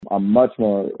I'm much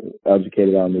more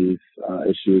educated on these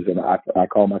issues, and I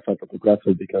call myself a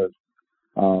progressive because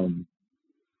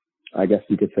I guess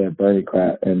you could say a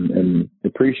Bernie-crat and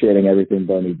appreciating everything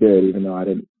Bernie did, even though I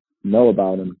didn't know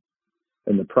about him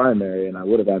in the primary, and I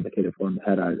would have advocated for him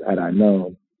had I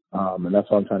known. And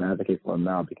that's why I'm trying to advocate for him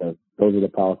now, because those are the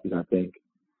policies I think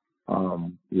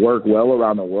work well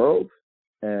around the world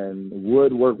and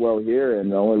would work well here.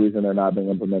 And the only reason they're not being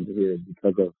implemented here is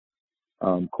because of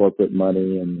corporate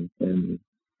money and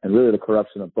really the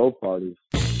corruption of both parties.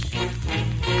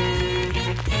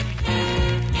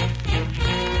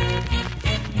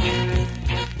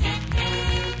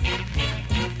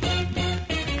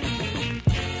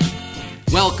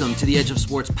 Welcome to the Edge of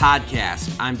Sports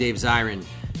podcast. I'm Dave Zirin.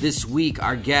 This week,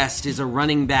 our guest is a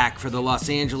running back for the Los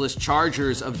Angeles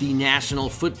Chargers of the National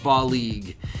Football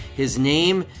League. His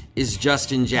name is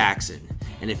Justin Jackson.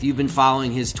 And if you've been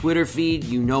following his Twitter feed,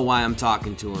 you know why I'm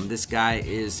talking to him. This guy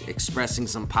is expressing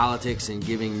some politics and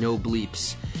giving no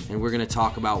bleeps. And we're going to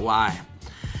talk about why.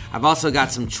 I've also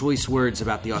got some choice words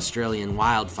about the Australian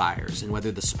wildfires and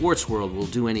whether the sports world will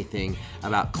do anything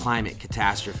about climate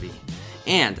catastrophe.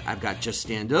 And I've got Just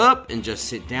Stand Up and Just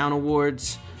Sit Down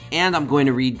awards. And I'm going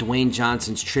to read Dwayne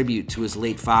Johnson's tribute to his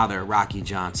late father, Rocky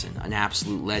Johnson, an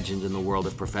absolute legend in the world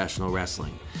of professional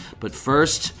wrestling. But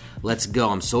first, let's go.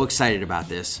 I'm so excited about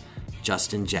this.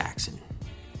 Justin Jackson.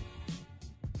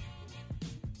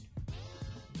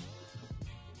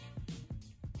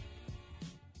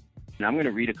 And I'm going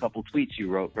to read a couple tweets you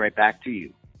wrote right back to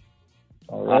you.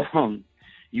 All right.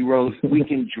 You wrote, we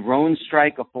can drone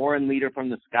strike a foreign leader from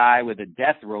the sky with a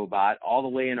death robot all the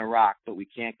way in Iraq, but we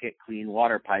can't get clean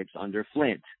water pipes under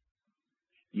Flint.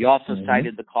 You also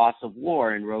cited the cost of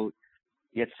war and wrote,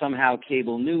 yet somehow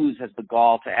cable news has the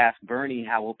gall to ask Bernie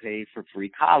how we'll pay for free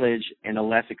college and a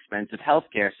less expensive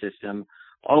healthcare system.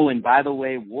 Oh, and by the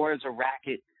way, war is a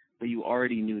racket, but you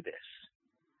already knew this.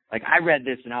 Like, I read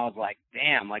this and I was like,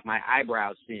 damn, like my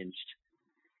eyebrows singed.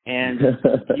 And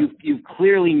you've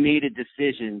clearly made a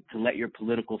decision to let your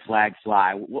political flag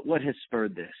fly. What has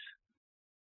spurred this?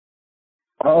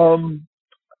 I don't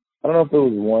know if it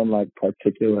was one like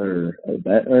particular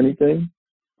event or anything.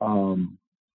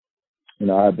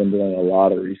 I've been doing a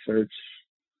lot of research.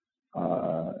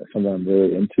 Something I'm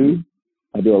really into.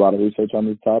 I do a lot of research on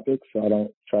these topics, so I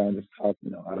don't try and just talk,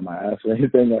 out of my ass or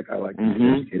anything. Like, I like to be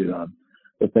educated on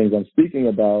the things I'm speaking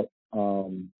about.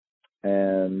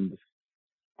 And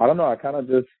I don't know. I kind of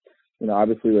just,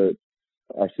 obviously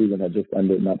our season had just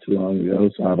ended not too long ago,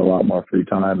 so I have a lot more free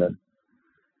time. And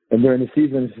during the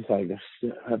season, it's just like, I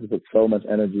have to put so much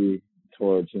energy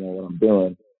towards, what I'm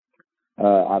doing,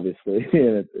 obviously.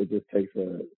 And it just takes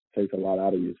a lot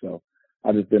out of you. So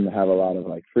I just didn't have a lot of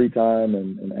like free time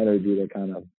and energy to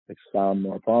kind of expound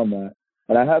more upon that.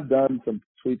 And I have done some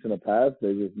tweets in the past.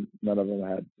 None of them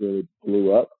had really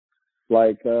blew up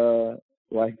like the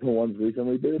ones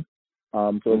recently did.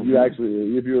 So if you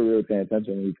were really paying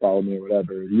attention and you followed me or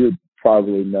whatever, you'd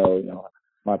probably know,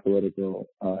 my political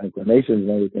inclinations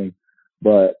and everything.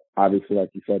 But obviously,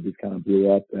 like you said, these kind of blew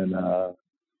up, and so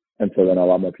then a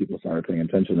lot more people started paying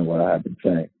attention to what I have been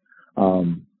saying. I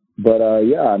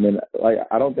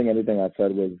don't think anything I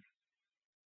said was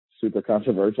super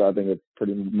controversial. I think it's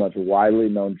pretty much widely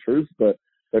known truth, but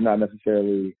they're not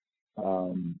necessarily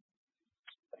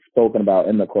spoken about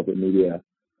in the corporate media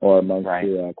or amongst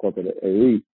the corporate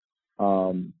elite.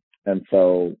 And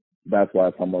so that's why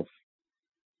it's almost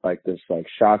like this like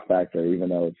shock factor, even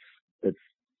though it's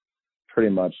pretty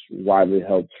much widely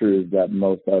held truth that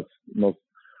most of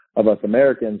us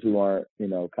Americans who aren't,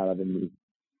 kind of in these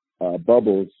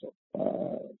bubbles,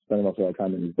 spending most of our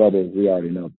time in these bubbles, we already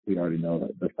know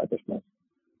this type of stuff.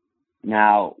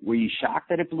 Now, were you shocked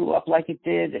that it blew up like it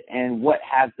did? And what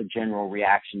has the general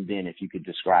reaction been, if you could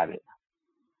describe it?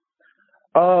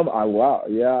 I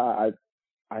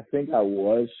think I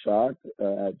was shocked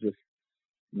at just,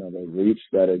 the reach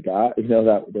that it got.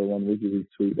 That the one WikiLeaks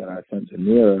tweet that I sent to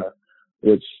Mira,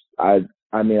 which I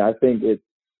think it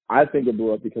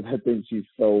blew up because I think she's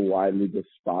so widely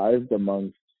despised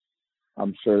amongst,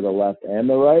 I'm sure, the left and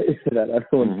the right that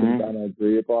everyone can kind of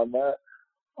agree upon that.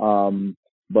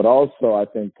 But also, I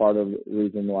think part of the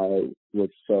reason why it was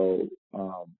so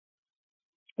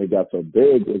it got so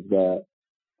big is that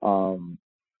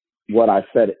what I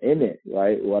said in it,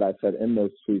 right? What I said in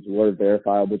those tweets were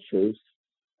verifiable truths.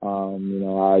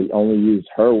 I only used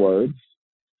her words.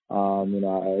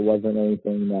 It wasn't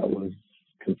anything that was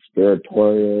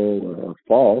conspiratorial or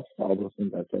false. All those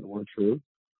things I said were true.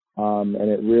 And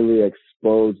it really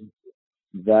exposed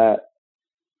that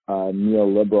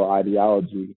neoliberal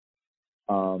ideology,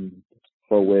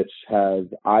 for which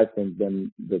has, I think,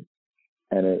 been the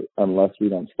and unless we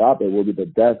don't stop it, will be the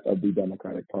death of the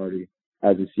Democratic Party,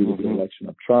 as you see with the election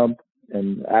of Trump.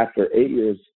 And after 8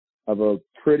 years of a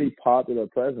pretty popular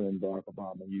president, Barack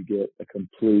Obama, you get a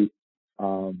complete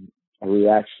a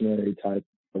reactionary type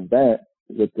event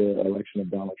with the election of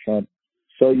Donald Trump.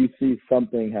 So you see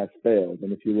something has failed.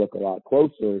 And if you look a lot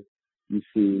closer, you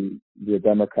see the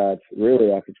Democrats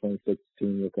really after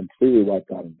 2016 were completely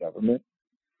wiped out in government.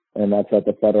 And that's at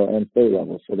the federal and state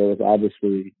level. So there was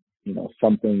obviously,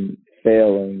 something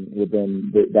failing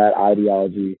within that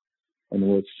ideology in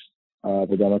which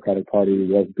the Democratic Party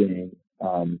was being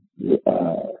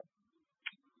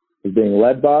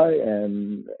led by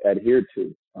and adhered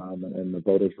to, and the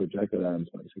voters rejected that in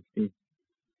 2016.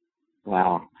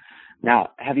 Wow.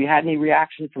 Now, have you had any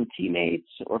reaction from teammates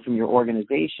or from your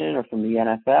organization or from the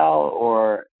NFL,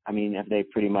 or have they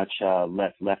pretty much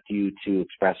left you to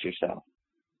express yourself?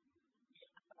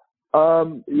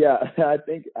 Yeah, I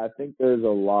think there's a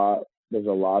lot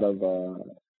of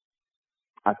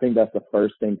I think that's the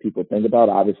first thing people think about,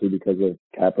 obviously because of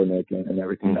Kaepernick and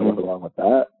everything that went along with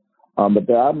that.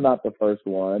 But I'm not the first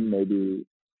one. Maybe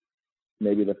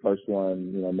the first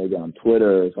one, maybe on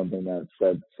Twitter or something that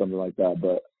said something like that,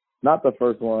 but not the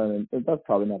first one. And that's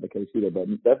probably not the case either, but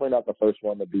definitely not the first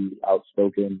one to be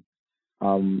outspoken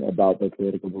about their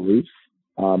political beliefs.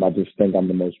 I just think I'm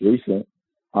the most recent.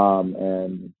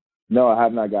 And no, I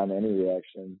have not gotten any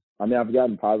reaction. I've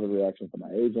gotten positive reaction from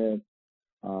my agent,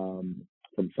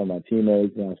 from some of my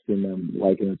teammates, and I've seen them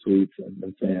liking the tweets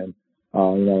and saying, it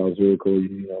was really cool,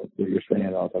 what you're saying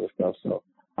and all that type of stuff. So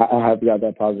I have got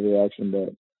that positive reaction,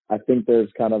 but I think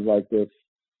there's kind of like this,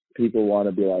 people want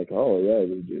to be like, oh yeah,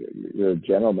 you're a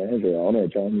general manager, owner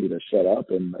telling you to shut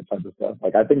up and that type of stuff.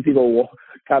 Like, I think people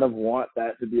kind of want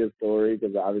that to be a story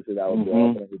because obviously that would blow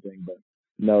up and everything, but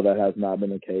no, that has not been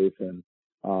the case. And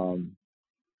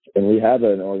we have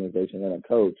an organization and a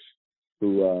coach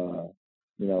who,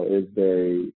 is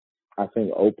very, I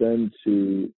think, open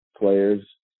to players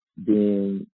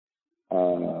being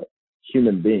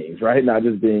human beings, right? Not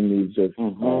just being these just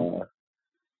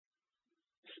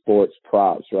sports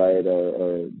props, right?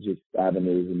 Or just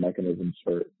avenues and mechanisms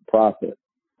for profit.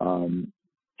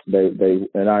 They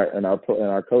and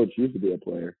our coach used to be a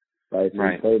player, right? So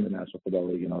he played in the National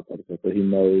Football League and all that stuff. So he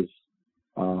knows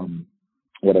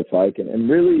what it's like. And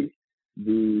really,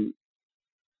 the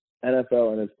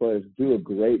NFL and its players do a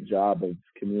great job of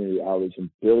community outreach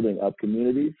and building up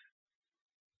communities,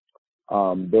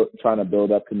 trying to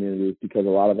build up communities, because a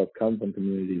lot of us come from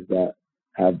communities that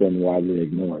have been widely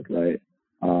ignored, right,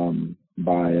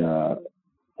 by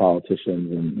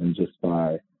politicians and just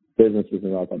by businesses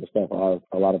and all that type of stuff.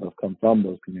 A lot of us come from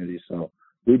those communities, so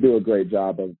we do a great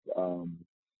job of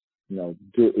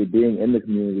being in the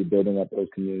community, building up those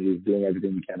communities, doing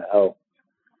everything we can to help.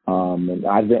 And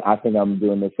I think I'm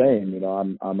doing the same.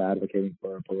 I'm advocating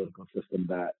for a political system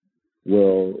that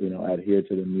will, adhere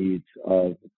to the needs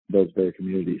of those very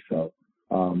communities. So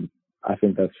I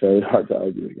think that's very hard to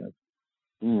argue against.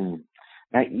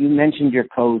 Now, you mentioned your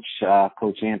coach,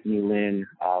 Coach Anthony Lynn,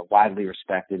 widely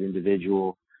respected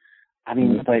individual.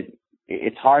 But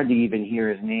it's hard to even hear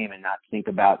his name and not think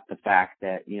about the fact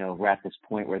that, we're at this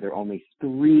point where there are only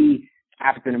 3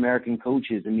 African-American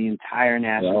coaches in the entire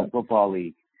National Football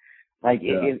League. Like,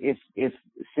 if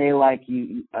say, like,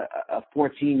 you, a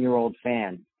 14-year-old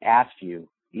fan asked you,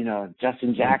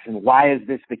 Justin Jackson, why is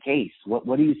this the case?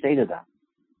 What do you say to them?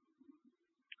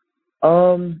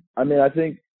 I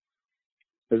think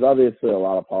there's obviously a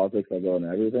lot of politics that go into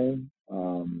everything.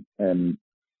 And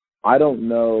I don't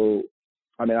know.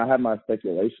 I have my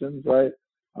speculations, right?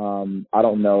 I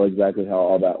don't know exactly how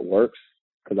all that works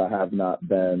because I have not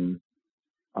been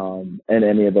in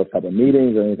any of those type of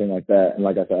meetings or anything like that. And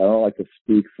like I said, I don't like to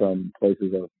speak from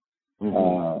places of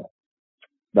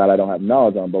that I don't have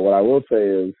knowledge on. But what I will say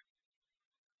is,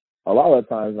 a lot of the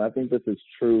times, and I think this is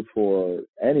true for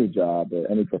any job or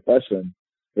any profession,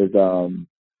 is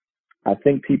I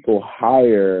think people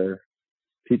hire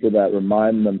people that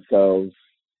remind themselves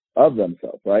of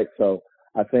themselves, right? So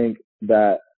I think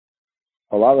that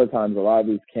a lot of the times, a lot of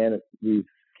these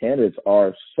candidates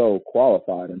are so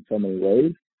qualified in so many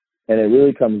ways, and it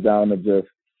really comes down to just,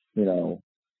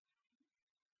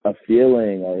 a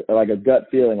feeling or like a gut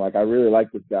feeling. Like, I really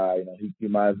like this guy. He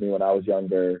reminds me when I was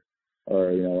younger,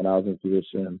 or when I was in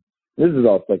position. This is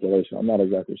all speculation. I'm not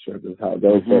exactly sure if this is how it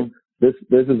goes, but this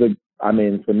is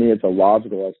for me, it's a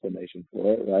logical explanation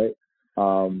for it, right?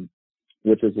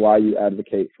 Which is why you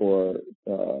advocate for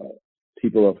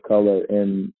people of color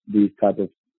in these type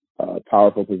of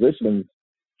powerful positions,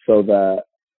 so that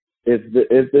if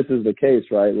this is the case,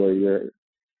 right, where you're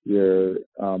you're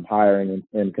hiring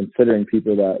and considering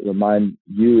people that remind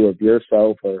you of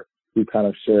yourself or who kind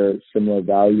of share similar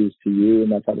values to you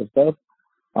and that type of stuff,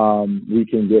 we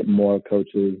can get more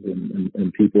coaches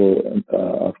and people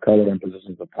of color in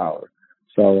positions of power.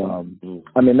 So,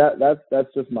 I mean,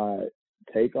 that's just my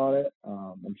take on it.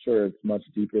 I'm sure it's much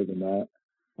deeper than that,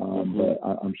 but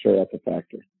I'm sure that's a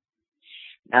factor.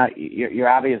 Now, you're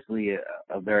obviously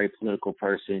a very political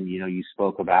person. You know, you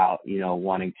spoke about, you know,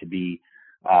 wanting to be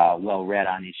well read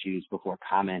on issues before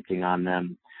commenting on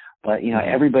them. But, you know,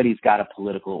 everybody's got a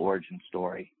political origin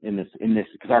story in this,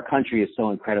 because our country is so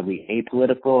incredibly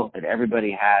apolitical that everybody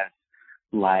has,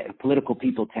 like, political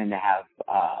people tend to have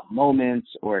moments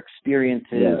or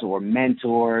experiences or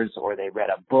mentors, or they read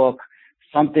a book,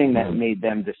 something that made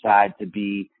them decide to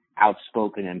be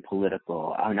outspoken and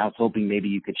political. I mean, I was hoping maybe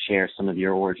you could share some of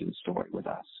your origin story with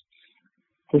us.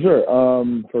 For sure.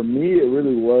 For me, it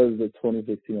really was the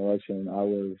 2016 election. I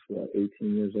was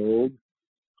 18 years old.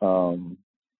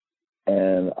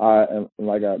 And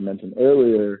like I mentioned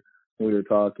earlier, we were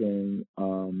talking,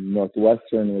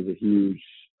 Northwestern was a huge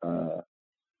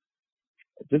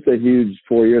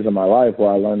 4 years of my life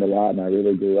where I learned a lot and I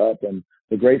really grew up. And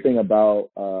the great thing about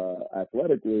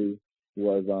athletically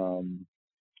was,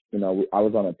 you know, I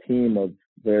was on a team of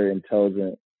very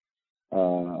intelligent,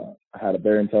 I had a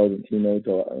very intelligent teammates,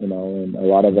 you know, and a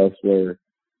lot of us were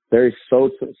very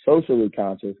socially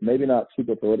conscious, maybe not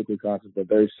super politically conscious, but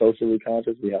very socially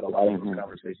conscious. We had a lot of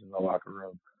conversations in the locker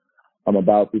room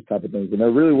about these type of things. And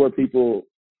there really were people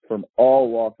from all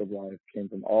walks of life, came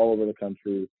from all over the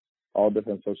country, all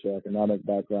different socioeconomic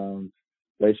backgrounds,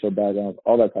 racial backgrounds,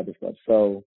 all that type of stuff.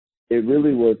 So it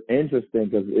really was interesting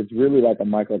because it's really like a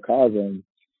microcosm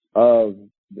of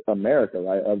America,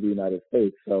 right, of the United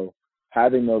States. So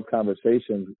having those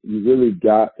conversations, you really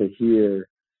got to hear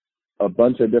a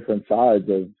bunch of different sides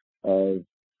of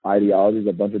ideologies,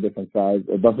 a bunch of different sides,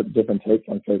 a bunch of different takes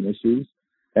on certain issues.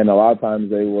 And a lot of times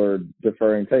they were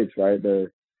differing takes, right?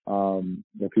 They're,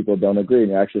 the people don't agree,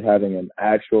 and you're actually having an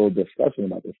actual discussion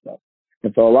about this stuff.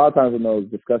 And so a lot of times when those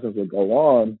discussions would go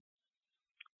on,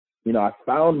 you know, I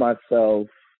found myself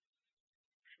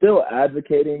still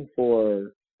advocating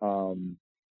for,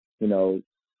 you know,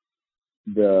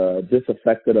 the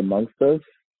disaffected amongst us.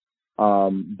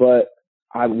 But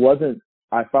I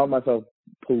found myself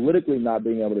politically not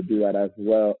being able to do that as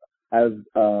well, as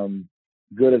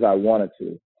good as I wanted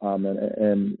to.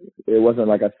 And it wasn't,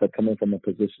 like I said, coming from a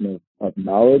position of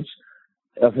knowledge,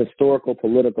 of historical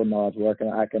political knowledge, where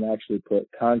I can actually put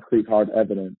concrete, hard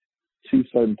evidence to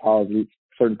certain policies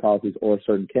or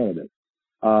certain candidates.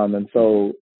 And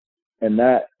so in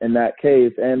that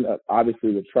case, and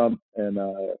obviously with Trump and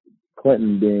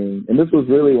Clinton being, and this was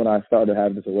really when I started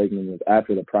having this awakening, was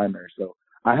after the primary. So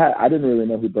I didn't really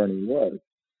know who Bernie was.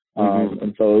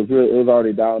 And so it was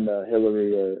already down to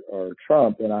Hillary or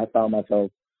Trump. And I found myself,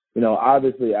 you know,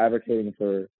 obviously advocating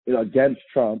for, you know, against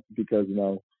Trump because, you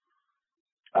know,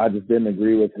 I just didn't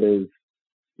agree with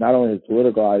not only his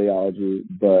political ideology,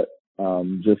 but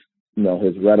just, you know,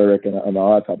 his rhetoric and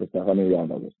all that type of stuff. I mean, we all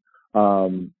know this.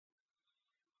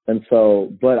 And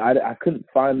so, but I couldn't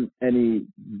find I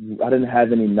didn't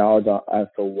have any knowledge as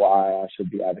to why I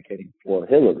should be advocating for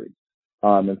Hillary.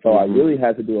 And so I really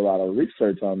had to do a lot of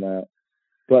research on that.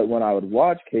 But when I would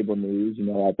watch cable news, you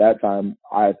know, at that time,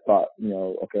 I thought, you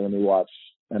know, okay, let me watch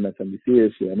MSNBC or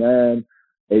CNN,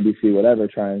 ABC, whatever,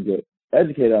 try and get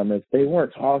educated on this. They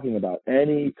weren't talking about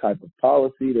any type of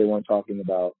policy. They weren't talking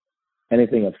about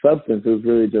anything of substance. It was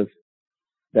really just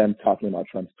them talking about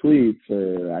Trump's tweets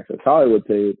or Access Hollywood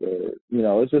tape, or, you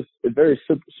know, it's just very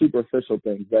superficial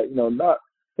things that, you know,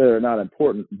 that are not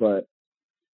important, but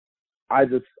I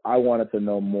wanted to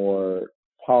know more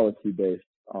policy based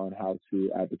on how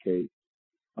to advocate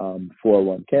for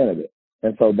one candidate.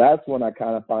 And so that's when I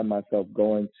kind of find myself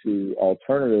going to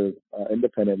alternative,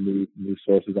 independent news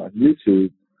sources on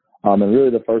YouTube. And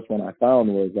really the first one I found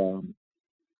was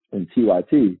in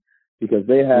TYT, because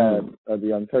they had, the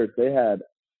Young Turks, they had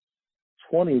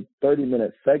 20,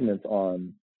 30-minute segments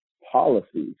on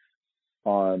policies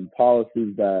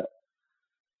that,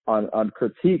 on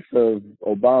critiques of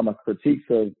Obama, critiques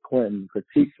of Clinton,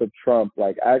 critiques of Trump,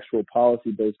 like actual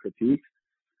policy-based critiques.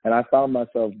 And I found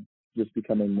myself just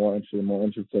becoming more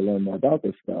interested to learn more about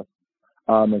this stuff.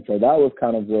 And so that was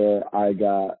kind of where I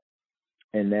got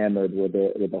enamored with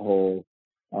the whole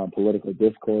political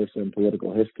discourse and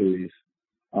political histories.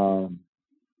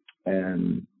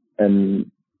 And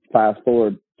fast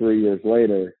forward 3 years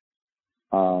later,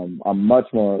 I'm much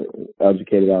more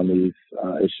educated on these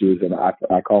issues, and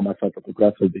I call myself a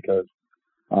progressive because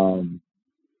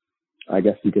I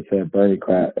guess you could say, a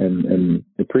Bernie-crat and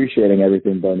appreciating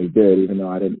everything Bernie did, even though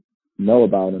I didn't know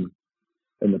about him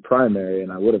in the primary,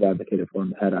 and I would have advocated for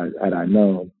him had I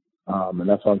known. And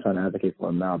that's why I'm trying to advocate for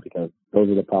him now, because those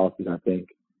are the policies I think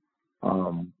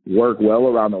work well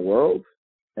around the world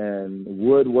and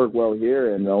would work well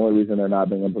here. And the only reason they're not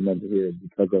being implemented here is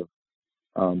because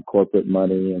of corporate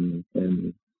money and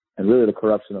really the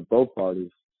corruption of both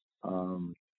parties,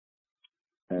 and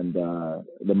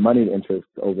the moneyed interest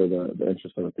over the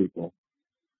interest of the people.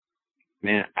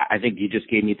 Man, I think you just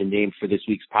gave me the name for this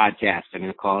week's podcast. I'm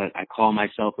going to call it, I call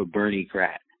myself a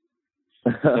Bernie-crat.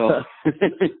 So,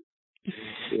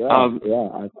 I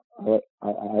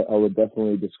would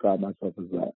definitely describe myself as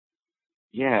that.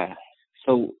 Yeah.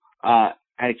 So, out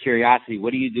of curiosity,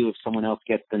 what do you do if someone else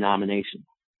gets the nomination?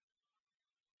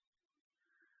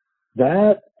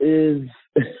 That is,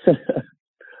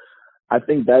 I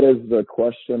think that is the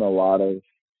question a lot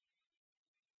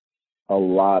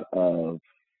of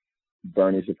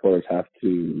Bernie supporters have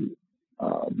to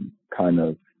kind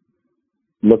of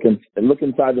look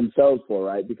inside themselves for,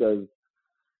 right? Because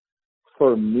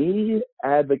for me,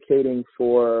 advocating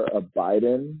for a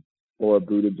Biden or a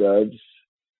Buttigieg,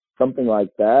 something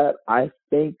like that, I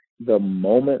think the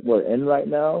moment we're in right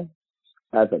now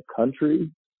as a country,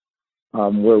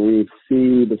 where we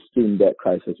see the student debt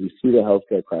crisis, we see the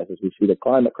healthcare crisis, we see the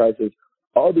climate crisis,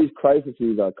 all these crises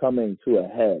are coming to a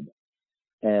head.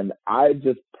 And I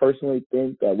just personally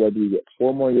think that whether you get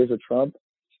 4 more years of Trump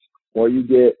or you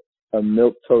get a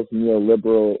milquetoast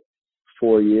neoliberal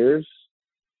 4 years,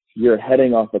 you're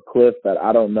heading off a cliff that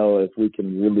I don't know if we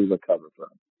can really recover from.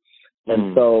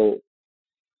 And so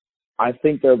I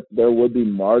think there would be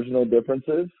marginal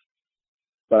differences,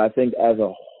 but I think as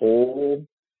a whole,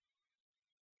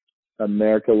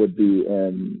 America would be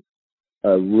in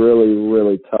a really,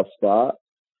 really tough spot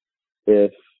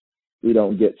if we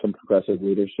don't get some progressive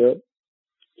leadership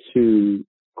to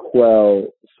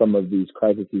quell some of these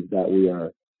crises that we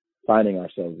are finding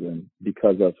ourselves in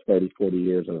because of 30, 40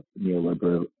 years of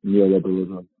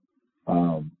neoliberalism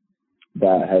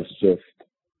that has just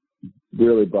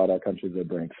really brought our country to the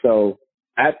brink. So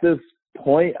at this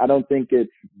point, I don't think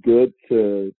it's good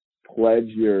to pledge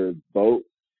your vote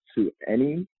to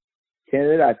any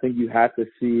candidate. I think you have to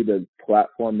see the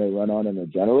platform they run on in the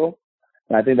general.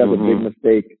 And I think that's a big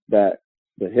mistake that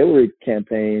the Hillary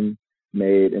campaign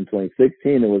made in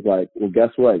 2016. It was like, well, guess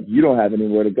what? You don't have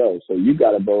anywhere to go, so you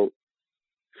got to vote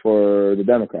for the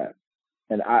Democrats.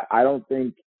 And I don't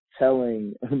think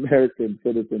telling American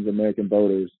citizens, American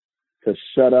voters to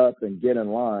shut up and get in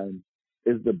line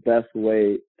is the best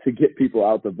way to get people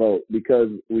out to vote, because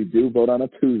we do vote on a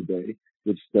Tuesday,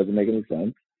 which doesn't make any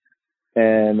sense.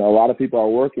 And a lot of people are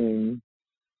working,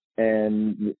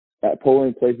 and that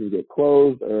polling places get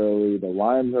closed early. The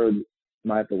lines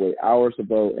might have to wait hours to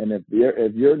vote. And if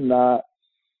you're not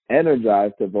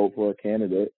energized to vote for a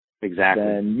candidate, exactly,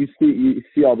 then you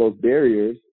see all those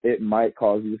barriers, it might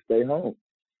cause you to stay home.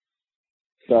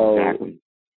 So exactly.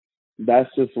 That's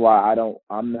just why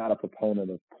I'm not a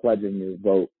proponent of pledging your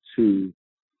vote to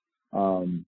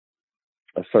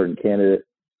a certain candidate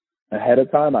ahead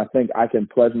of time. I think I can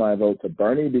pledge my vote to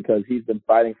Bernie because he's been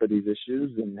fighting for these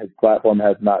issues and his platform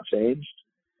has not changed,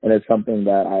 and it's something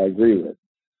that I agree with.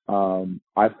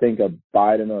 I think a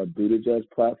Biden or a Buttigieg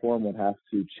platform would have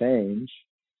to change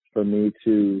for me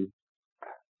to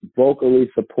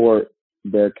vocally support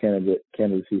their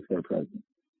candidacy for president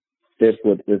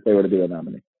if they were to be the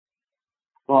nominee.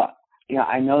 Well,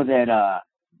 I know that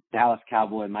Dallas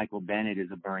Cowboy Michael Bennett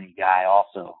is a Bernie guy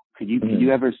also. Could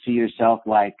you ever see yourself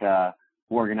like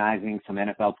organizing some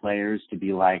NFL players to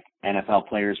be like NFL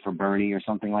players for Bernie or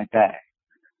something like that?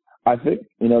 I think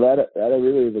that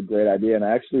really is a great idea, and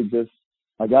I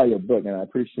got your book, and I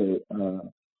appreciate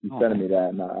you sending me that,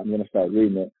 and I'm going to start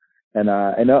reading it. And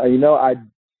I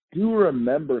do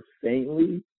remember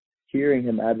faintly hearing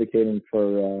him advocating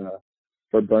for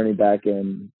Bernie back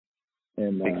in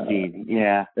 16,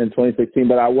 yeah, in 2016,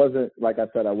 but I wasn't, like I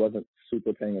said, I wasn't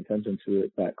super paying attention to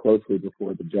it that closely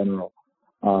before the general.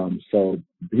 So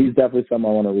he's definitely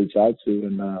someone I want to reach out to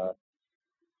and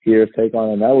hear his take on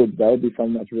it. And that would be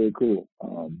something that's really cool.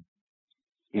 To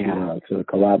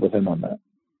collab with him on that.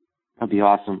 That'd be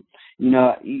awesome.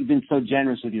 You've been so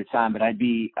generous with your time, but I'd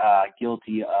be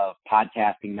guilty of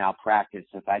podcasting malpractice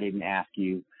if I didn't ask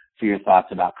you for your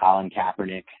thoughts about Colin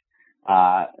Kaepernick.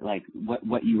 Like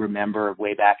what you remember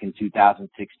way back in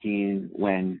 2016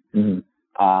 when he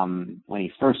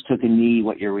first took a knee,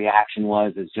 what your reaction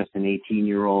was as just an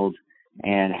 18-year-old,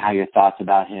 and how your thoughts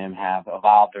about him have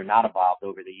evolved or not evolved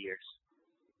over the years.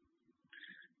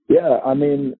 Yeah, I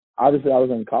mean, obviously I was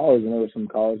in college and there were some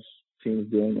college teams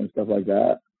doing and stuff like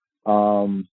that.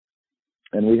 And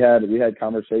we had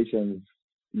conversations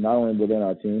not only within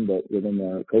our team but within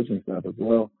the coaching staff as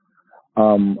well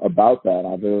about that.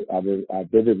 I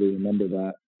vividly remember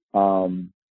that.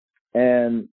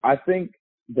 And I think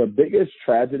the biggest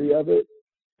tragedy of it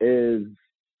is,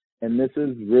 and this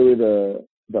is really the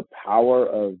power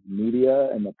of media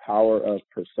and the power of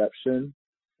perception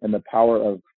and the power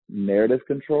of narrative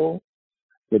control.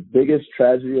 The biggest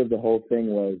tragedy of the whole thing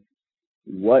was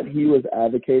what he was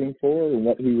advocating for and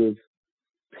what he was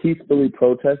peacefully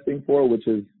protesting for, which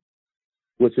is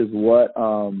what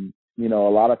a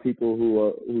lot of people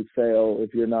who say, oh,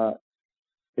 if you're not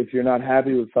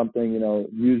happy with something,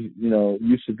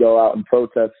 you should go out and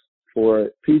protest for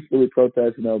it, peacefully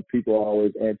protest. People are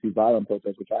always anti-violent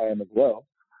protest, which I am as well.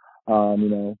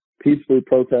 Peacefully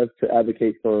protest to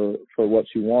advocate for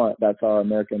what you want. That's our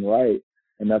American right.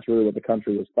 And that's really what the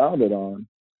country was founded on,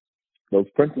 those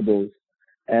principles.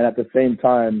 And at the same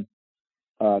time,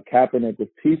 Kaepernick was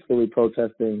peacefully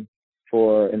protesting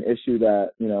for an issue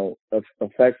that,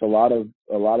 affects a lot of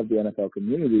the NFL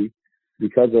community,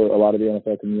 because a lot of the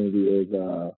NFL community is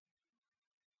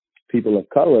people of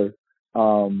color.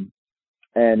 And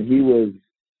he was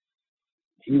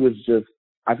just,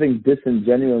 I think,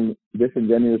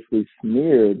 disingenuously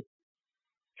smeared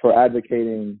for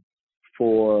advocating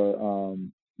for,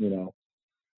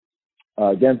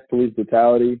 against police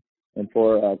brutality and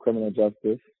for criminal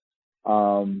justice.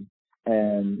 And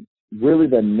really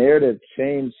the narrative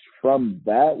changed from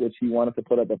that, which he wanted to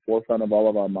put at the forefront of all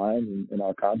of our minds and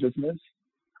our consciousness.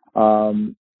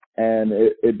 And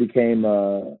it became,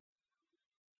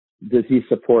 does he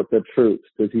support the troops?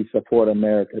 Does he support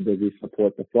America? Does he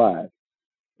support the flag?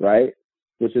 Right?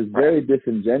 Which is very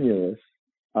disingenuous,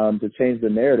 to change the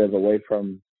narrative away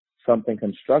from something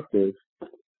constructive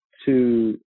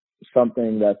to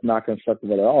something that's not constructive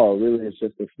at all. Really, it's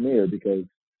just a smear, because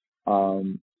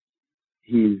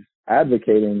he's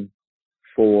advocating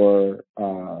for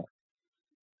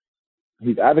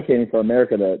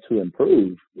America to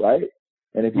improve, right?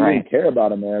 And if he didn't care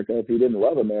about America, if he didn't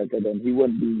love America, then he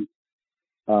wouldn't be,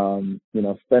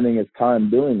 spending his time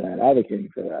doing that, advocating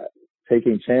for that,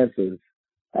 taking chances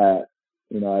at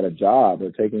a job,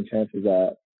 or taking chances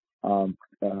at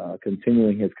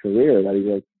continuing his career that he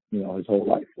worked, his whole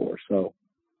life for. So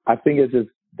I think it's just,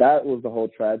 that was the whole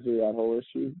tragedy of that whole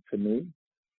issue to me,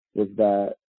 was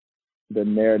that the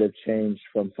narrative changed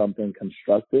from something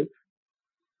constructive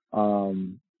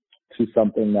to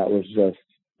something that was just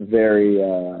very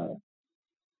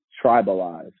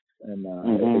tribalized, and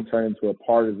it turned into a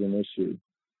partisan issue,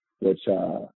 which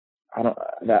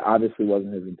that obviously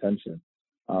wasn't his intention.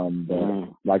 But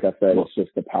like I said, it's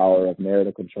just the power of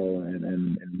narrative control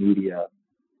and media,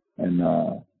 and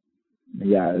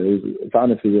it's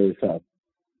honestly really tough.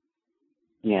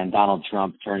 Yeah, and Donald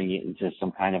Trump turning it into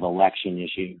some kind of election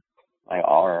issue,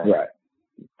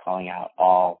 calling out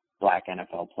all black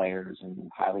NFL players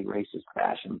and highly racist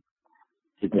fashion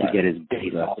to get his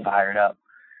base all fired up.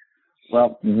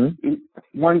 Well,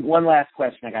 one last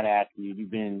question I got to ask you.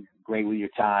 You've been great with your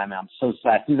time. I'm so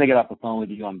sad. As soon as I get off the phone with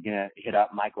you, I'm going to hit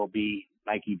up Mikey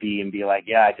B, and be like,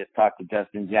 yeah, I just talked to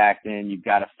Justin Jackson. You've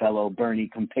got a fellow Bernie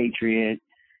compatriot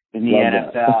in the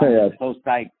NFL. I'm so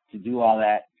psyched to do all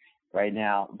that right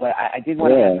now. But I did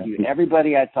want to ask you,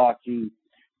 everybody I talk to,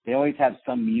 they always have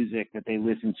some music that they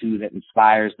listen to that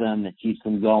inspires them, that keeps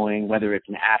them going, whether it's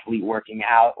an athlete working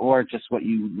out or just what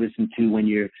you listen to when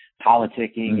you're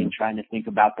politicking and trying to think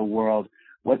about the world.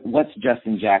 What's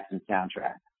Justin Jackson's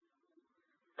soundtrack?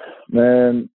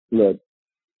 Man, look,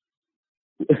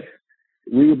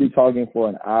 we would be talking for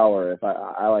an hour. If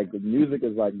I like, the music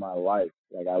is like my life.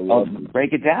 Like, I love music.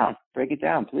 Break it down,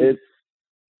 please.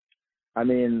 I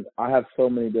have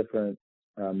so many different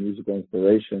musical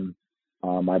inspirations.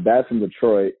 My dad's from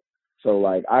Detroit, so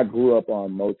like I grew up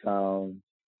on Motown,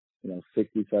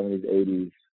 60s, 70s,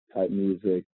 80s type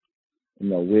music,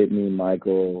 Whitney,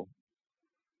 Michael,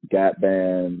 Gap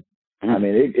Band.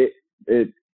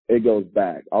 It goes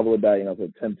back all the way back,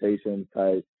 to Temptations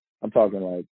type. I'm talking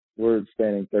like we're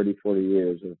spanning 30, 40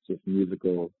 years of just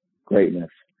musical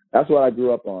greatness. That's what I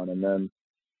grew up on. And then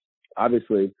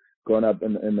obviously growing up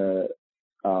in the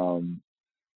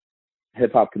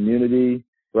hip hop community,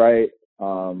 right?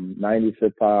 90s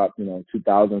hip hop,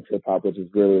 2000s hip hop, which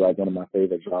is really like one of my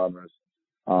favorite genres.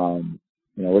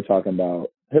 We're talking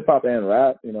about hip hop and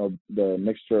rap, the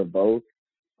mixture of both.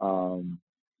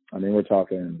 We're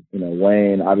talking,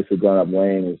 Wayne. Obviously growing up,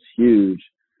 Wayne was huge.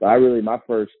 But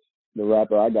the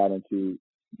rapper I got into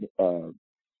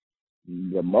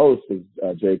the most is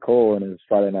J. Cole and his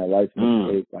Friday Night Lights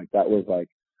mixtape. Like, that was like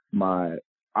my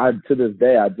to this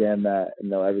day, I jam that and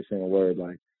know every single word.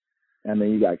 Like, and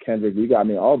then you got Kendrick, you got, I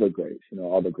mean, all the greats,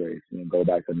 all the greats, go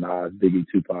back to Nas, Biggie,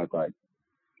 Tupac, like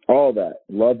all that.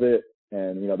 Love it.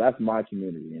 And, that's my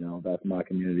community, that's my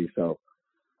community. So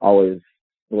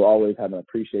we'll always have an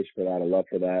appreciation for that, a love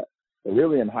for that. But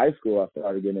really in high school, I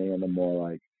started getting into more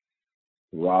like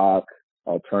rock,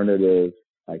 alternative,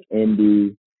 like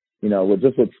indie, with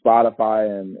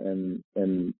Spotify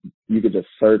and you could just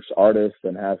search artists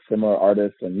and have similar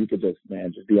artists, and you could just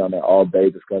be on there all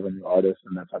day discovering new artists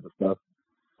and that type of stuff.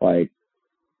 Like,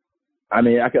 I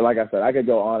mean, I could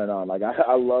go on and on. Like,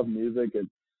 I love music.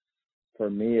 For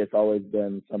me, it's always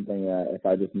been something that if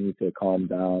I just need to calm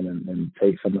down and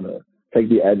take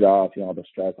the edge off, all the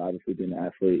stress, obviously being an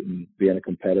athlete and being a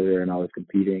competitor and always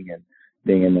competing and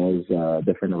being in those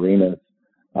different arenas,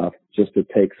 just to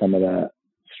take some of that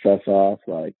stress off,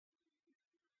 like,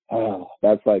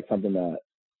 that's like something that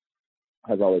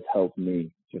has always helped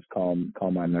me just calm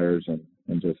my nerves and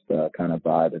just kind of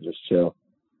vibe and just chill.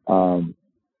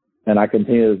 And I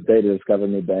continue to this day to discover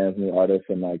new bands, new artists,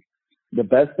 and like the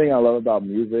best thing I love about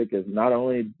music is not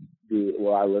only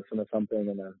will I listen to something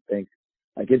and then think,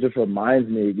 like, it just reminds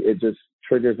me, it just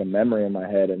triggers a memory in my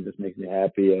head and just makes me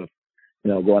happy of,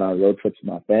 going on road trips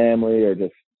with my family, or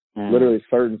just literally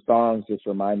certain songs just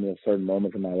remind me of certain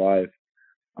moments in my life.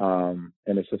 And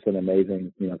it's just an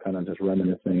amazing, kind of just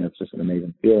reminiscing. It's just an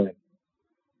amazing feeling.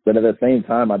 But at the same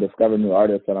time, I discover new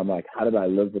artists and I'm like, how did I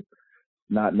live with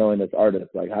not knowing this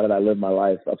artist? Like, how did I live my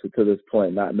life up to this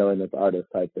point not knowing this artist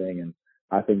type thing? And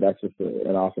I think that's just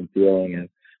an awesome feeling.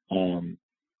 And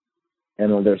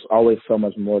there's always so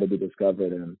much more to be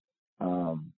discovered. And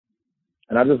I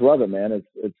just love it, man.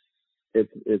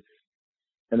 It's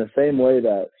in the same way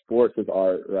that sports is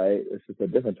art, right? It's just a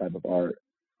different type of art.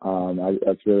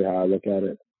 That's really how I look at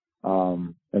it.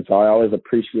 And so I always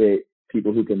appreciate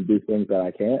people who can do things that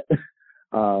I can't.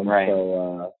 Right.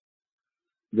 So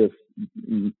just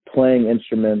playing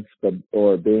instruments,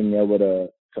 or being able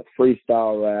to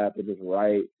freestyle rap or just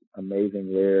write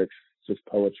amazing lyrics, just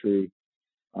poetry.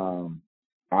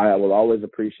 I will always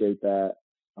appreciate that.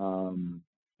 And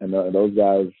those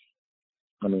guys,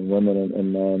 I mean, women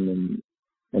and men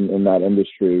and in that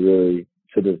industry really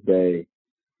to this day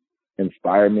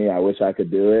inspire me. I wish I could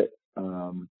do it.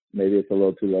 Maybe it's a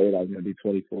little too late. I'm going to be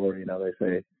 24. They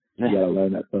say you got to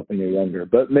learn that stuff when you're younger.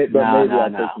 But maybe I'll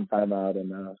take some time out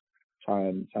and try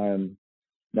and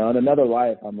now in another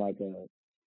life, I'm like a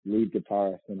lead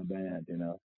guitarist in a band,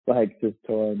 like just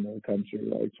touring the country,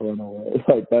 like touring the world.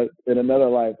 Like that, in another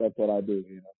life, that's what I do,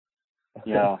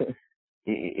 Yeah.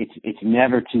 It's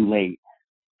never too late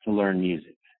to learn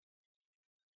music.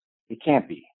 It can't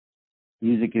be.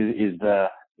 Music is the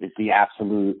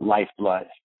absolute lifeblood.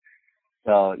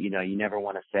 So, you never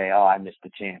want to say, oh, I missed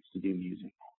the chance to do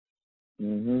music.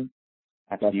 Mm-hmm.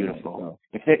 That's beautiful.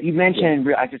 You mentioned,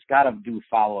 I just got to do a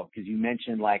follow-up, because you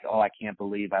mentioned like, oh, I can't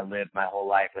believe I lived my whole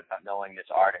life without knowing this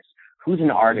artist. Who's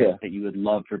an artist that you would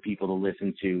love for people to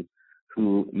listen to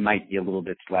who might be a little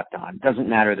bit slept on? Doesn't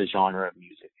matter the genre of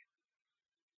music.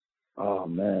 Oh,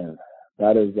 man,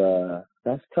 that's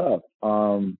tough.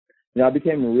 I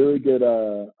became really good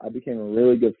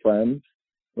friends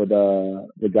with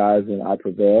the guys in I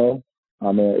Prevail.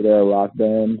 They're a rock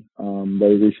band.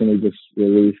 They recently just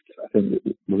released, I think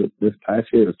this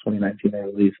past year, it was 2019, they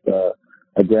released a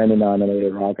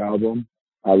Grammy-nominated rock album.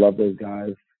 I love those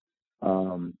guys.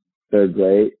 They're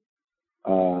great.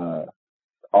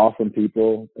 Awesome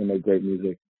people, and make great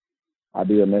music. I'd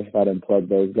be remiss if I didn't plug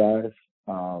those guys.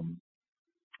 Oh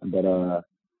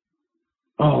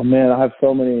man, I have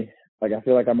so many. Like, I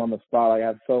feel like I'm on the spot. Like, I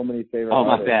have so many favorite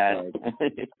artists. My bad.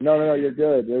 Like, no, you're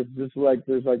good. There's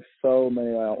so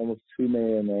many, almost too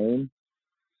many to name.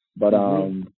 But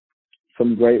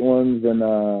some great ones in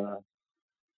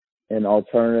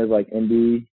alternative, like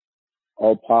indie,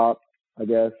 alt pop, I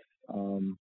guess.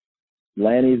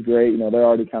 Lanny's great. They're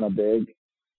already kind of big.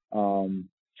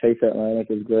 Chase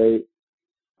Atlantic is great.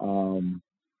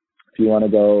 If you want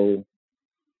to go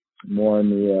more in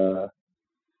the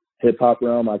hip hop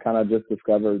realm, I kind of just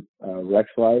discovered Rex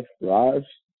Life, Raj.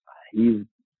 He's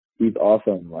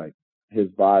awesome. Like, his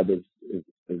vibe is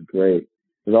great.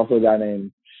 There's also a guy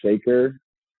named Shakur,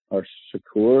 I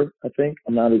think.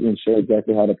 I'm not even sure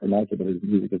exactly how to pronounce it, but his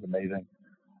music is amazing.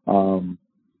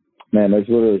 Man, there's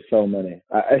literally so many.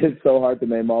 It's so hard to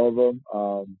name all of them.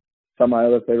 Some of my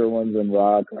other favorite ones in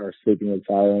rock are Sleeping with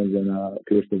Sirens and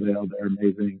Pierce the Veil. They're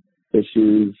amazing.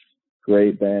 Issues,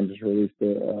 great band, just released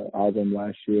an album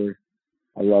last year.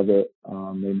 I love it.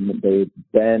 They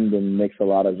bend and mix a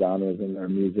lot of genres in their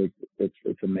music.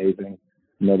 It's amazing.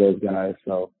 Those guys.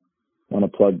 So want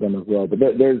to plug them as well. But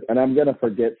there's, and I'm going to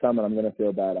forget some and I'm going to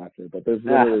feel bad after, but there's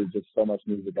literally just so much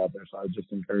music out there. So I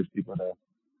just encourage people to,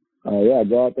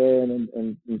 go out there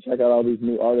and check out all these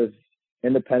new artists,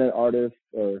 independent artists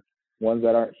or ones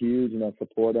that aren't huge,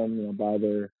 support them, buy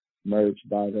their merch,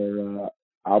 buy their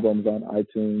albums on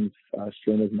iTunes,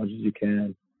 stream as much as you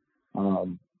can,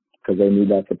 because they need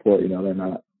that support. They're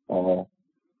not all,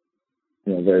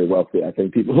 very wealthy. I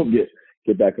think people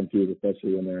get that confused,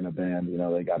 especially when they're in a band.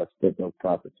 They got to split those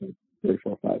profits in 3,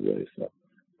 4, 5 ways. So,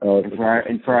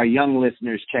 and for our young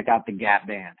listeners, check out the Gap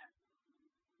Band.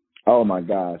 Oh my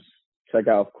gosh, check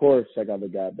out the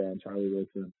Gap Band, Charlie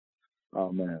Wilson.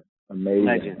 Oh man, amazing.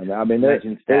 Legend. I mean, there's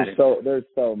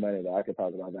so many that I could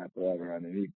talk about that forever. I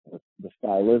mean, the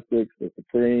Stylistics, the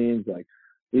Supremes, like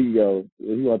we can go.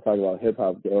 If you want to talk about hip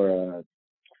hop or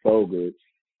soul groups,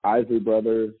 Isley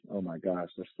Brothers. Oh my gosh,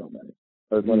 there's so many.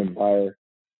 Earth, Wind and Fire.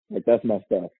 Like that's my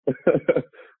stuff.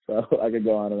 So I could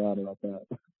go on and on about that.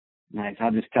 Nice.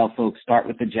 I'll just tell folks, start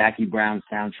with the Jackie Brown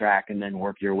soundtrack and then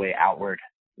work your way outward.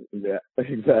 Yeah,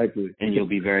 exactly. And you'll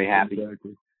be very happy.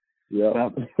 Exactly. Yeah.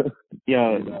 Well,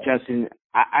 Justin,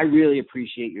 I really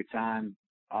appreciate your time.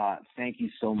 Thank you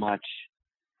so much.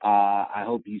 I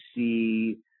hope you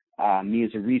see me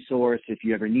as a resource if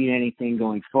you ever need anything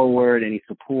going forward, any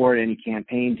support, any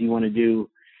campaigns you want to do.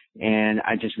 And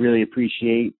I just really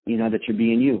appreciate, that you're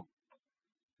being you.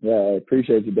 Yeah, I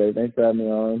appreciate you, Dave. Thanks for having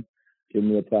me on, giving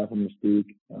me a platform to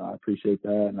speak. I appreciate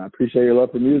that, and I appreciate your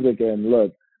love for music. And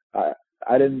look,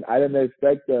 I didn't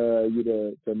expect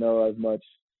you to know as much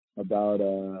about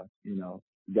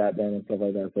Gap Band and stuff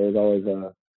like that. So it's always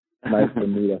nice to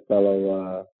meet a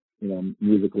fellow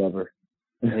music lover.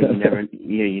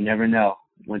 You never know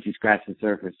once you scratch the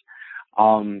surface.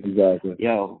 Exactly.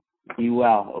 Yo, be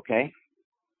well, okay?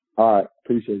 All right,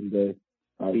 appreciate you, Dave.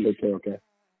 All right, take care, okay?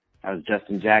 That was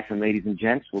Justin Jackson, ladies and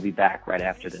gents. We'll be back right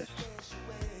after this.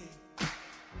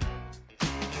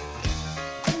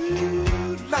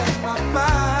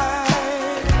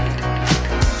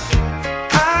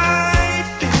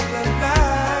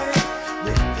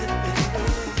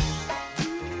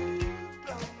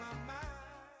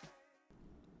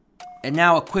 And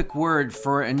now a quick word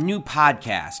for a new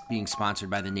podcast being sponsored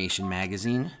by The Nation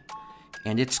magazine,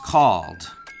 and it's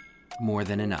called More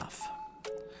Than Enough.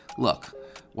 Look,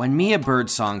 when Mia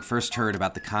Birdsong first heard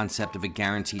about the concept of a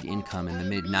guaranteed income in the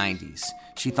mid-90s,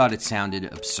 she thought it sounded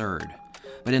absurd.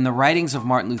 But in the writings of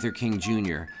Martin Luther King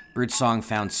Jr., Birdsong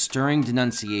found stirring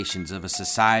denunciations of a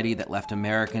society that left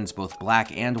Americans, both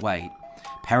black and white,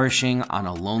 perishing on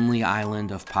a lonely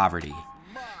island of poverty.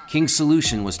 King's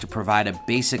solution was to provide a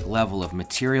basic level of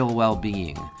material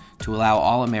well-being to allow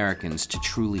all Americans to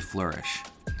truly flourish.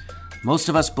 Most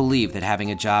of us believe that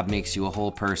having a job makes you a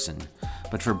whole person,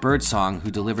 but for Birdsong,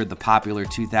 who delivered the popular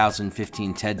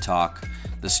 2015 TED Talk,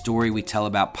 "The Story We Tell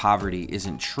About Poverty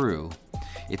Isn't True,"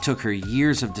 it took her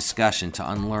years of discussion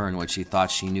to unlearn what she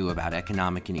thought she knew about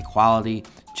economic inequality,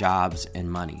 jobs,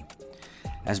 and money.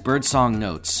 As Birdsong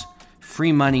notes,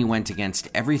 "Free money went against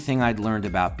everything I'd learned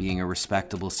about being a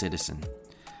respectable citizen.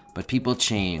 But people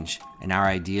change, and our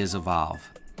ideas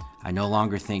evolve. I no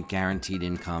longer think guaranteed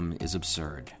income is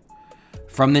absurd."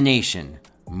 From The Nation,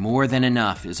 More Than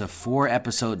Enough is a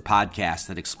 4-episode podcast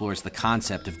that explores the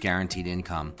concept of guaranteed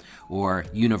income, or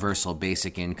universal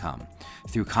basic income,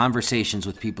 through conversations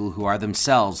with people who are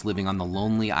themselves living on the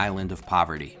lonely island of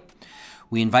poverty.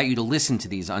 We invite you to listen to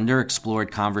these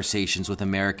underexplored conversations with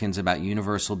Americans about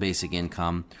universal basic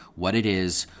income, what it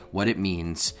is, what it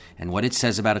means, and what it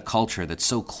says about a culture that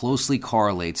so closely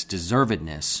correlates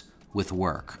deservedness with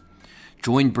work.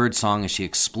 Join Birdsong as she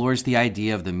explores the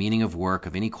idea of the meaning of work,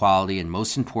 of inequality, and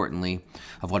most importantly,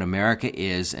 of what America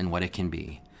is and what it can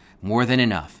be. More Than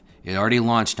Enough. It already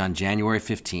launched on January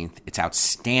 15th. It's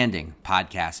outstanding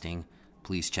podcasting.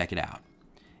 Please check it out.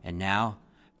 And now,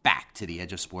 back to the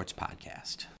Edge of Sports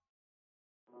podcast.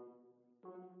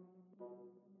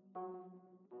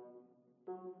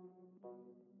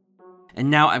 And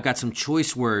now I've got some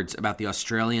choice words about the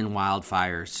Australian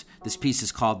wildfires. This piece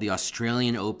is called "The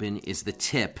Australian Open is the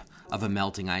Tip of a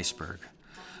Melting Iceberg."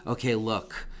 Okay,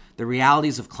 look, the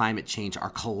realities of climate change are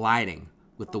colliding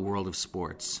with the world of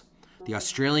sports. The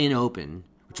Australian Open,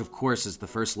 which of course is the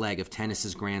first leg of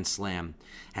tennis's Grand Slam,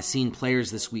 has seen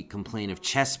players this week complain of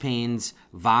chest pains,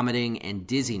 vomiting, and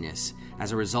dizziness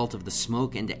as a result of the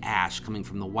smoke and ash coming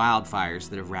from the wildfires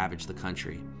that have ravaged the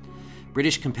country.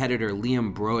 British competitor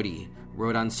Liam Brodie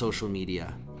wrote on social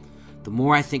media, "The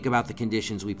more I think about the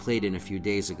conditions we played in a few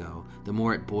days ago, the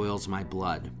more it boils my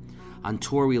blood. On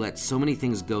tour we let so many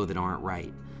things go that aren't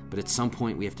right, but at some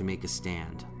point we have to make a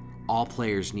stand. All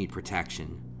players need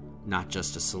protection, not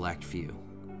just a select few."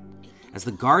 As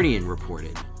The Guardian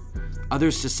reported,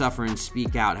 others to suffer and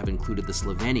speak out have included the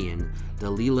Slovenian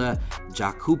Dalila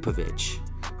Jakupovic,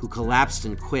 who collapsed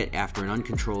and quit after an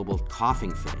uncontrollable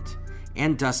coughing fit,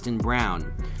 and Dustin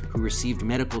Brown, who received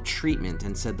medical treatment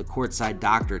and said the courtside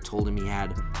doctor told him he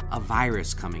had a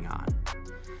virus coming on.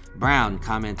 Brown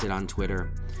commented on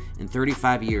Twitter, "In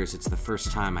 35 years, it's the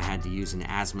first time I had to use an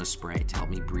asthma spray to help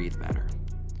me breathe better."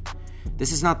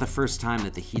 This is not the first time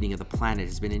that the heating of the planet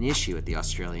has been an issue at the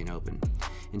Australian Open.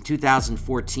 In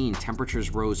 2014,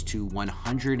 temperatures rose to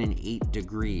 108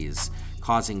 degrees,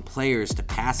 causing players to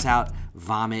pass out,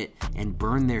 vomit, and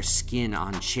burn their skin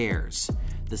on chairs.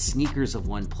 The sneakers of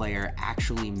one player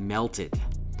actually melted.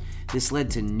 This led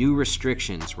to new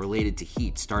restrictions related to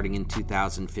heat starting in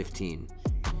 2015.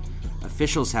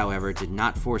 Officials, however, did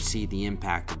not foresee the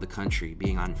impact of the country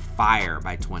being on fire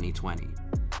by 2020.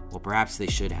 Well, perhaps they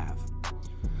should have.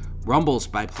 Rumbles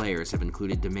by players have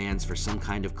included demands for some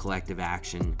kind of collective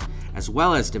action, as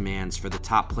well as demands for the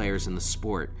top players in the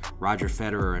sport, Roger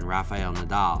Federer and Rafael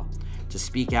Nadal, to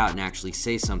speak out and actually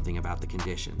say something about the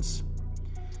conditions.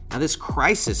 Now, this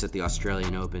crisis at the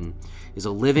Australian Open is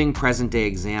a living present-day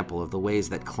example of the ways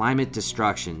that climate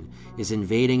destruction is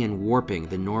invading and warping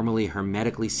the normally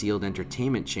hermetically sealed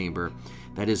entertainment chamber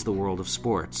that is the world of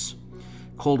sports.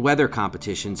 Cold weather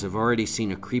competitions have already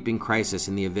seen a creeping crisis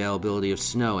in the availability of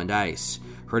snow and ice,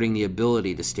 hurting the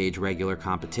ability to stage regular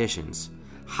competitions.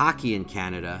 Hockey in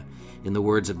Canada, in the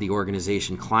words of the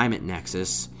organization Climate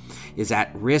Nexus, is at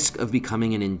risk of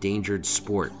becoming an endangered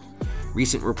sport.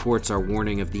 Recent reports are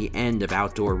warning of the end of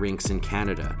outdoor rinks in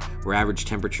Canada, where average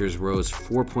temperatures rose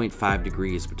 4.5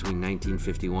 degrees between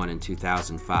 1951 and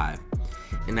 2005.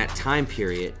 In that time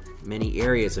period, many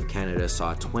areas of Canada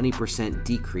saw a 20%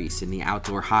 decrease in the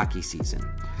outdoor hockey season.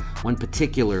 One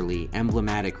particularly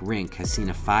emblematic rink has seen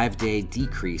a 5-day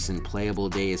decrease in playable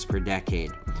days per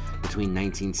decade between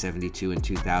 1972 and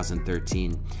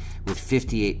 2013, with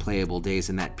 58 playable days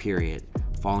in that period,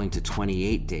 falling to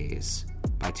 28 days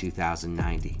by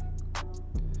 2090.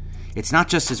 It's not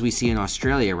just as we see in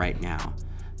Australia right now,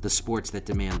 the sports that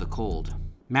demand the cold.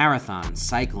 Marathons,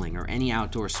 cycling, or any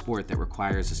outdoor sport that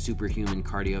requires a superhuman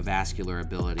cardiovascular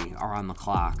ability are on the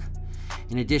clock.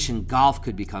 In addition, golf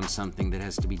could become something that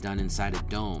has to be done inside a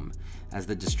dome, as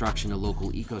the destruction of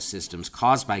local ecosystems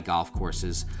caused by golf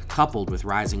courses, coupled with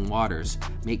rising waters,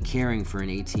 make caring for an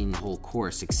 18-hole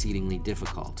course exceedingly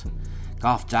difficult.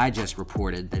 Golf Digest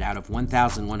reported that out of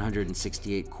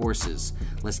 1,168 courses,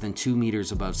 less than 2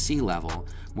 meters above sea level,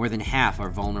 more than half are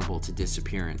vulnerable to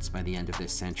disappearance by the end of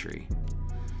this century.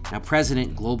 Now,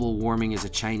 President Global Warming is a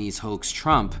Chinese Hoax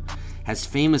Trump has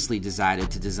famously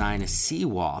decided to design a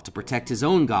seawall to protect his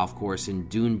own golf course in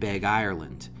Doonbeg,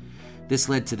 Ireland. This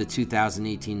led to the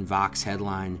 2018 Vox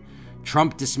headline,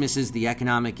 "Trump dismisses the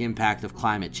economic impact of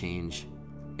climate change,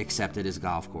 except at his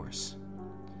golf course."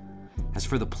 As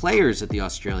for the players at the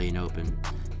Australian Open,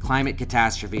 climate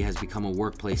catastrophe has become a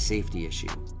workplace safety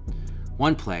issue.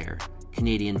 One player,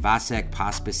 Canadian Vasek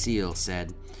Pospisil,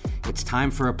 said, "It's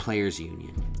time for a players'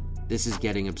 union. This is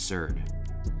getting absurd."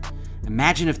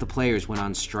 Imagine if the players went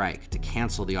on strike to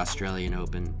cancel the Australian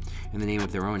Open in the name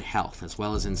of their own health, as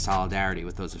well as in solidarity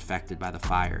with those affected by the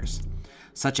fires.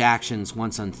 Such actions,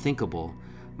 once unthinkable,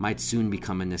 might soon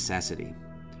become a necessity.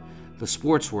 The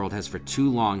sports world has for too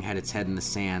long had its head in the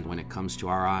sand when it comes to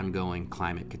our ongoing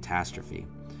climate catastrophe.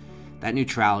 That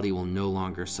neutrality will no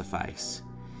longer suffice.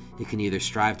 It can either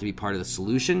strive to be part of the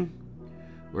solution,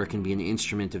 or it can be an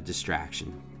instrument of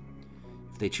distraction.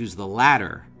 If they choose the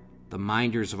latter, the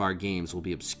minders of our games will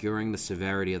be obscuring the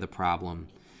severity of the problem,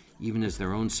 even as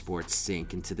their own sports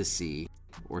sink into the sea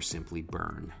or simply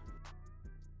burn.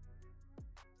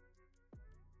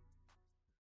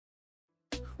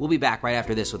 We'll be back right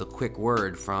after this with a quick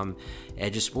word from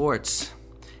Edge of Sports.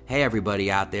 Hey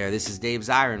everybody out there, this is Dave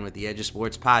Zirin with the Edge of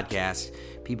Sports podcast.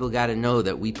 People got to know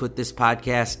that we put this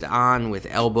podcast on with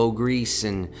elbow grease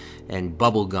and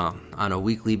bubble gum on a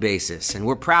weekly basis. And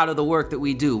we're proud of the work that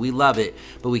we do. We love it,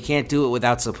 but we can't do it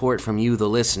without support from you, the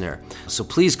listener. So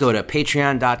please go to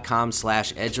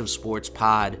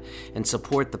patreon.com/edgeofsportspod and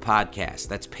support the podcast.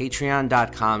 That's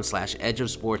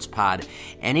patreon.com/edgeofsportspod.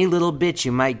 Any little bit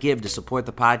you might give to support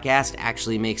the podcast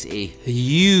actually makes a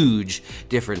huge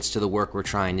difference to the work we're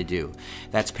trying to do.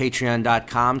 That's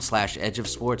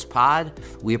patreon.com/edgeofsportspod.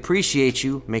 We appreciate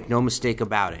you, make no mistake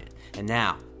about it. And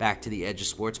now, back to the Edge of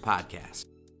Sports podcast.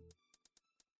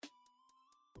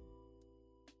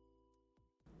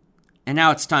 And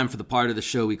now it's time for the part of the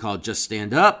show we call Just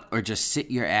Stand Up or Just Sit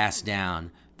Your Ass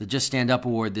Down. The Just Stand Up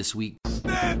award this week.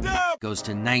 Stand up! goes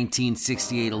to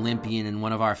 1968 Olympian and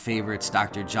one of our favorites,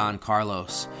 Dr. John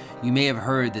Carlos. You may have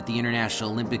heard that the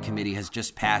International Olympic Committee has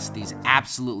just passed these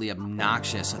absolutely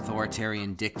obnoxious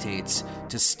authoritarian dictates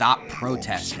to stop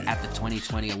protest at the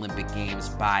 2020 Olympic Games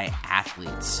by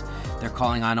athletes. They're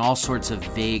calling on all sorts of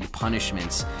vague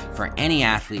punishments for any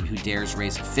athlete who dares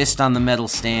raise a fist on the medal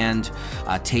stand,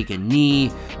 take a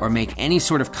knee, or make any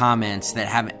sort of comments that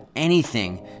have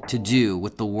anything to do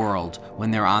with the world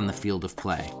when they're on the field of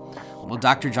play. Well,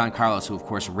 Dr. John Carlos, who of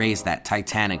course raised that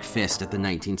titanic fist at the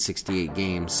 1968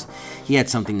 Games, he had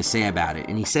something to say about it,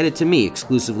 and he said it to me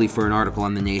exclusively for an article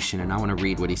on The Nation, and I want to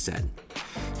read what he said.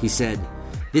 He said,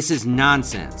 "This is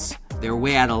nonsense. They're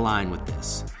way out of line with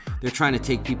this. They're trying to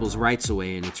take people's rights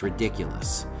away, and it's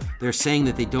ridiculous. They're saying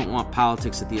that they don't want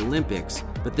politics at the Olympics,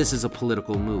 but this is a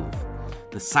political move.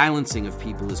 The silencing of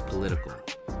people is political.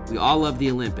 We all love the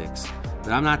Olympics,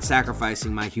 but I'm not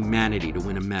sacrificing my humanity to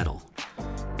win a medal.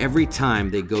 Every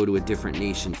time they go to a different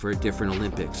nation for a different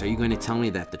Olympics, are you going to tell me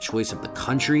that the choice of the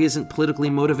country isn't politically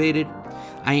motivated?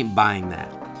 I ain't buying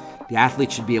that. The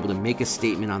athletes should be able to make a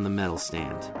statement on the medal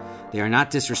stand. They are not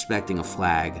disrespecting a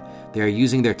flag. They are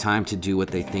using their time to do what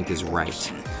they think is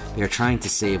right. They are trying to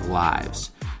save lives.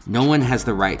 No one has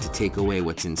the right to take away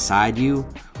what's inside you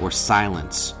or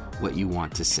silence what you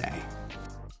want to say."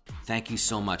 Thank you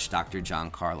so much, Dr. John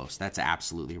Carlos. That's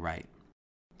absolutely right.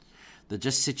 The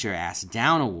Just Sit Your Ass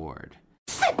Down Award.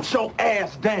 Sit your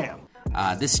ass down!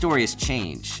 This story has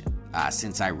changed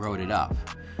since I wrote it up,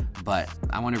 but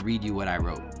I want to read you what I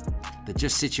wrote. The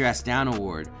Just Sit Your Ass Down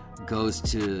Award goes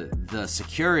to the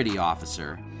security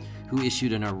officer who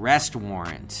issued an arrest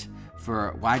warrant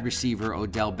for wide receiver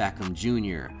Odell Beckham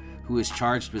Jr., who is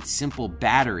charged with simple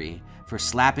battery for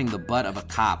slapping the butt of a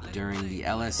cop during the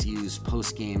LSU's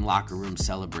post-game locker room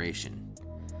celebration.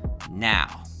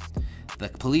 Now, the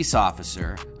police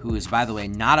officer, who is, by the way,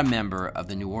 not a member of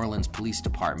the New Orleans Police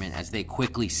Department, as they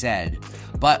quickly said,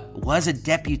 but was a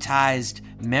deputized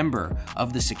member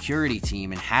of the security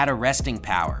team and had arresting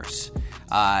powers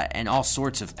and all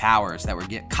sorts of powers that were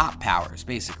cop powers,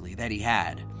 basically, that he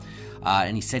had.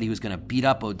 And he said he was going to beat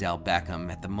up Odell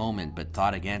Beckham at the moment, but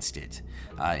thought against it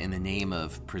in the name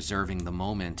of preserving the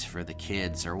moment for the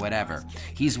kids or whatever.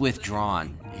 He's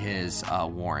withdrawn his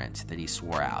warrant that he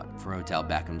swore out for Odell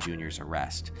Beckham Jr.'s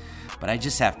arrest. But I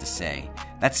just have to say,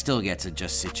 that still gets a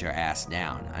just sit your ass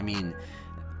down. I mean,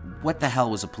 what the hell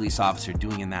was a police officer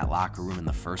doing in that locker room in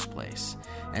the first place?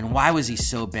 And why was he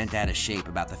so bent out of shape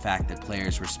about the fact that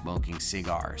players were smoking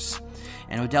cigars?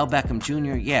 And Odell Beckham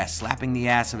Jr., slapping the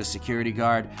ass of a security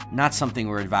guard, not something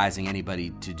we're advising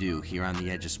anybody to do here on the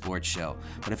Edge of Sports show.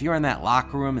 But if you're in that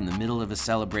locker room in the middle of a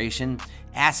celebration,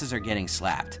 asses are getting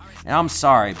slapped. And I'm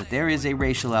sorry, but there is a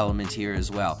racial element here as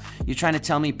well. You're trying to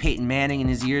tell me Peyton Manning in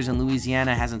his years in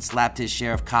Louisiana hasn't slapped his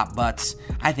share of cop butts?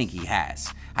 I think he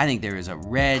has. I think there is a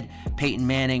red Peyton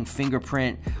Manning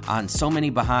fingerprint on so many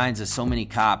behinds of so many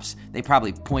cops. They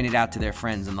probably pointed out to their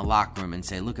friends in the locker room and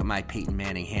say, "Look at my Peyton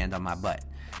Manning hand on my butt."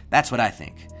 That's what I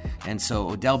think. And so,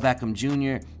 Odell Beckham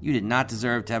Jr., you did not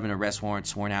deserve to have an arrest warrant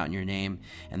sworn out in your name.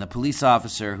 And the police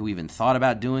officer who even thought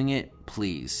about doing it,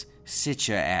 please, sit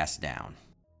your ass down.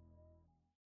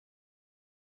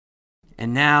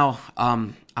 And now,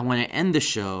 I want to end the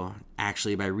show,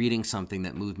 actually, by reading something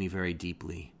that moved me very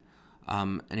deeply.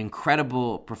 An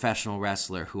incredible professional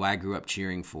wrestler who I grew up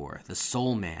cheering for, the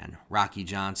Soul Man, Rocky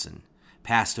Johnson,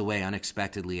 passed away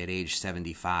unexpectedly at age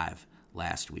 75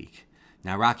 last week.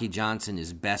 Now, Rocky Johnson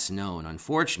is best known,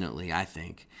 unfortunately, I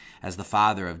think, as the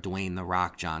father of Dwayne "The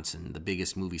Rock" Johnson, the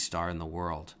biggest movie star in the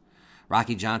world.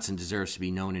 Rocky Johnson deserves to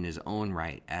be known in his own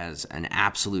right as an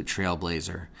absolute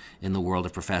trailblazer in the world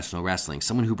of professional wrestling,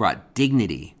 someone who brought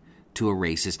dignity to a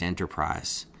racist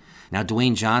enterprise. Now,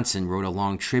 Dwayne Johnson wrote a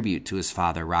long tribute to his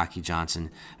father, Rocky Johnson,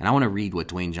 and I want to read what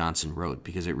Dwayne Johnson wrote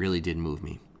because it really did move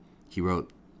me. He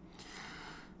wrote,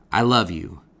 "I love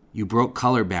you. You broke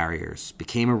color barriers,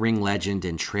 became a ring legend,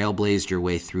 and trailblazed your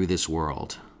way through this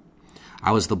world.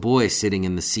 I was the boy sitting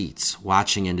in the seats,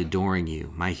 watching and adoring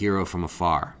you, my hero from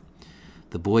afar.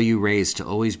 The boy you raised to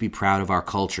always be proud of our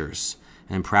cultures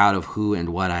and proud of who and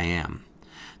what I am.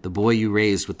 The boy you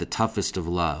raised with the toughest of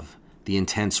love, the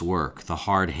intense work, the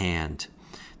hard hand,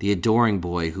 the adoring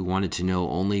boy who wanted to know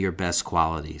only your best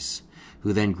qualities,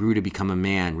 who then grew to become a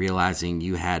man realizing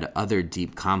you had other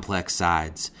deep, complex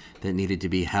sides that needed to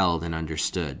be held and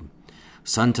understood.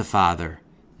 Son to father,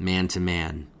 man to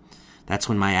man. That's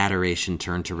when my adoration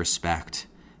turned to respect,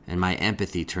 and my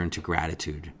empathy turned to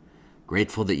gratitude.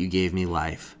 Grateful that you gave me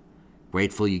life.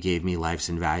 Grateful you gave me life's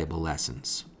invaluable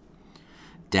lessons.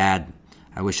 Dad,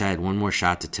 I wish I had one more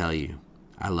shot to tell you,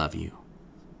 I love you,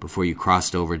 before you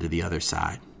crossed over to the other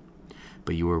side.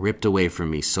 but you were ripped away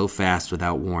from me so fast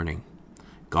without warning.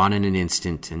 Gone in an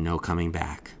instant and no coming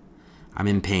back. I'm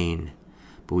in pain,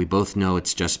 but we both know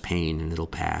it's just pain and it'll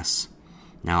pass.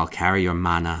 Now I'll carry your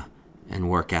mana and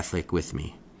work ethic with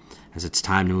me, as it's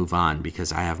time to move on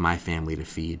because I have my family to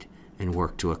feed and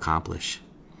work to accomplish.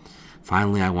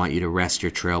 Finally, I want you to rest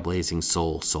your trailblazing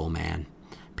soul, soul man.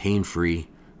 Pain-free,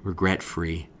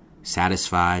 regret-free,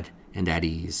 satisfied, and at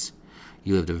ease.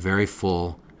 You lived a very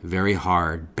full, very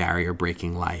hard,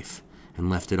 barrier-breaking life and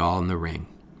left it all in the ring.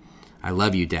 I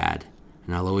love you, Dad,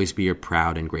 and I'll always be your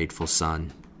proud and grateful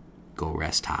son. Go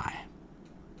rest high.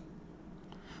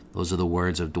 Those are the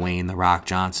words of Dwayne "The Rock"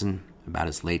 Johnson about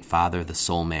his late father, the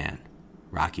soul man,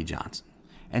 Rocky Johnson.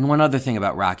 And one other thing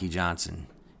about Rocky Johnson.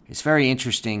 It's very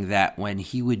interesting that when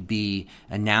he would be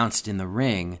announced in the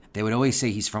ring, they would always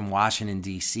say he's from Washington,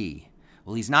 D.C.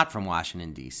 Well, he's not from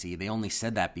Washington, D.C. They only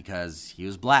said that because he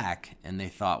was black, and they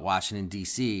thought Washington,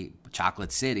 D.C.,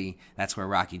 Chocolate City, that's where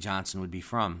Rocky Johnson would be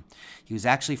from. He was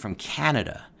actually from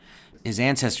Canada. His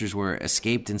ancestors were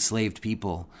escaped enslaved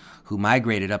people who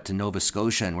migrated up to Nova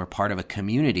Scotia and were part of a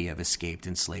community of escaped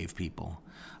enslaved people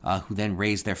who then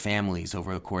raised their families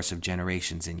over the course of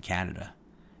generations in Canada.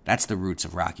 That's the roots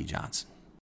of Rocky Johnson.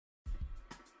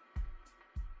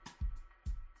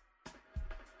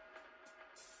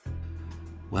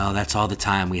 Well, that's all the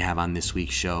time we have on this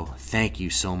week's show. Thank you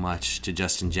so much to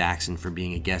Justin Jackson for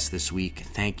being a guest this week.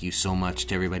 Thank you so much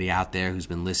to everybody out there who's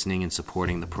been listening and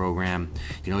supporting the program.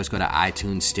 You can always go to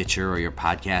iTunes, Stitcher, or your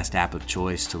podcast app of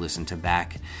choice to listen to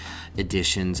back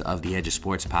editions of the Edge of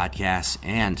Sports podcast.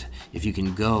 And if you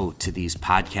can go to these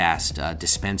podcast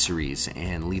dispensaries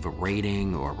and leave a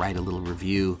rating or write a little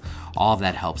review, all of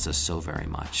that helps us so very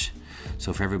much.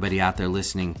 So for everybody out there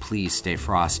listening, please stay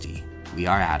frosty. We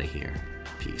are out of here.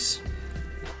 Peace.